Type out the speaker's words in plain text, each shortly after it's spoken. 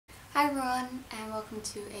Hi everyone and welcome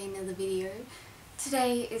to another video.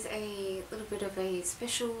 Today is a little bit of a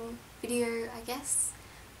special video, I guess.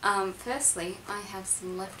 Firstly, I have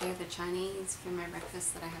some leftover Chinese for my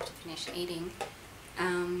breakfast that I have to finish eating.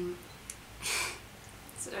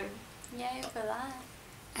 So yay for that.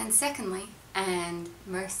 And secondly, and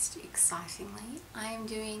most excitingly, I am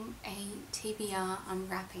doing a TBR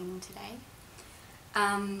unwrapping today.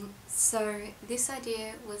 So this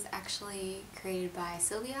idea was actually created by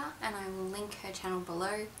Sylvia, and I will link her channel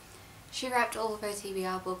below. She wrapped all of her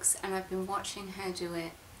TBR books and I've been watching her do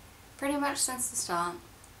it pretty much since the start,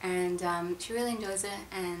 and she really enjoys it,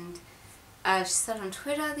 and she said on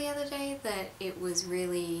Twitter the other day that it was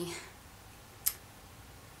really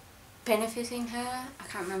benefiting her. I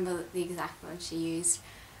can't remember the exact word she used,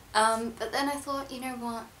 but then I thought, you know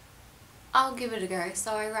what, I'll give it a go.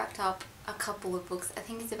 So I wrapped up a couple of books. I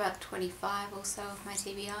think it's about 25 or so of my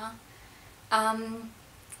TBR.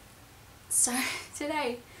 So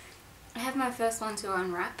today I have my first one to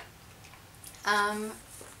unwrap.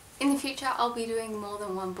 In the future I'll be doing more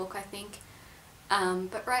than one book, I think,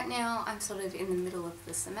 but right now I'm sort of in the middle of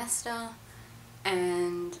the semester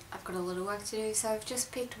and I've got a lot of work to do, so I've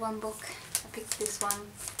just picked one book. I picked this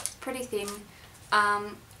one, pretty thin.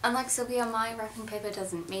 Unlike Sylvia, my wrapping paper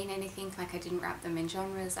doesn't mean anything. Like, I didn't wrap them in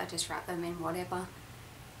genres, I just wrap them in whatever.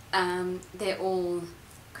 They're all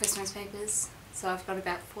Christmas papers, so I've got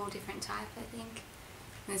about 4 different types, I think.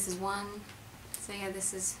 And this is one. So yeah,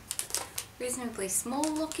 this is reasonably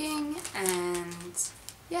small looking, and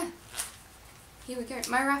yeah, here we go.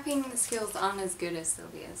 My wrapping skills aren't as good as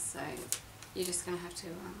Sylvia's, so you're just gonna have to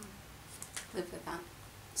live with that.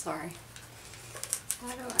 Sorry.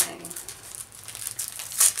 How do I...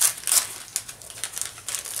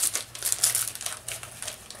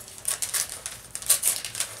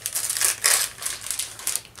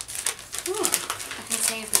 I can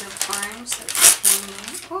see a bit of orange that's in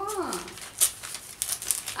there. Oh!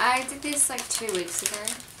 I did this like 2 weeks ago.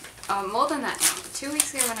 Oh, more than that now. 2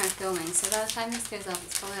 weeks ago when I was filming, so by the time this goes up,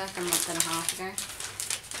 it's probably like a month and a half ago.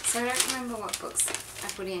 So I don't remember what books I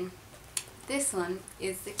put in. This one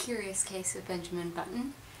is The Curious Case of Benjamin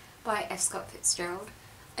Button by F. Scott Fitzgerald.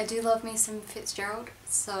 I do love me some Fitzgerald,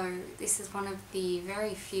 so this is one of the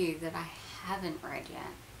very few that I haven't read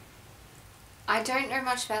yet. I don't know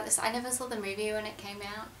much about this. I never saw the movie when it came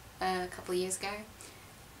out a couple of years ago.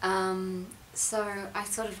 So I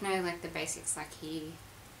sort of know like the basics, like he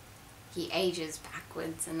ages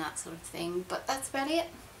backwards and that sort of thing, but that's about it.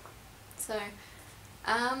 So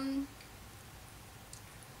I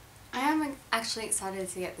am actually excited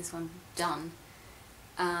to get this one done.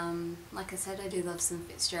 Like I said, I do love some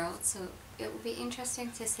Fitzgerald, so it will be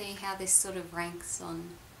interesting to see how this sort of ranks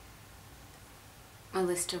on my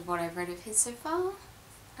list of what I've read of his so far.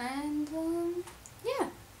 And yeah,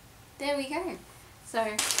 there we go.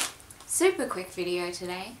 So super quick video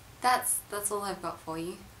today. That's all I've got for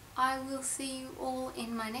you. I will see you all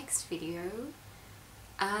in my next video,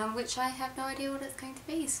 which I have no idea what it's going to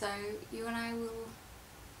be, so you and I will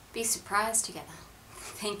be surprised together.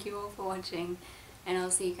 Thank you all for watching, and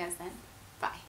I'll see you guys then. Bye.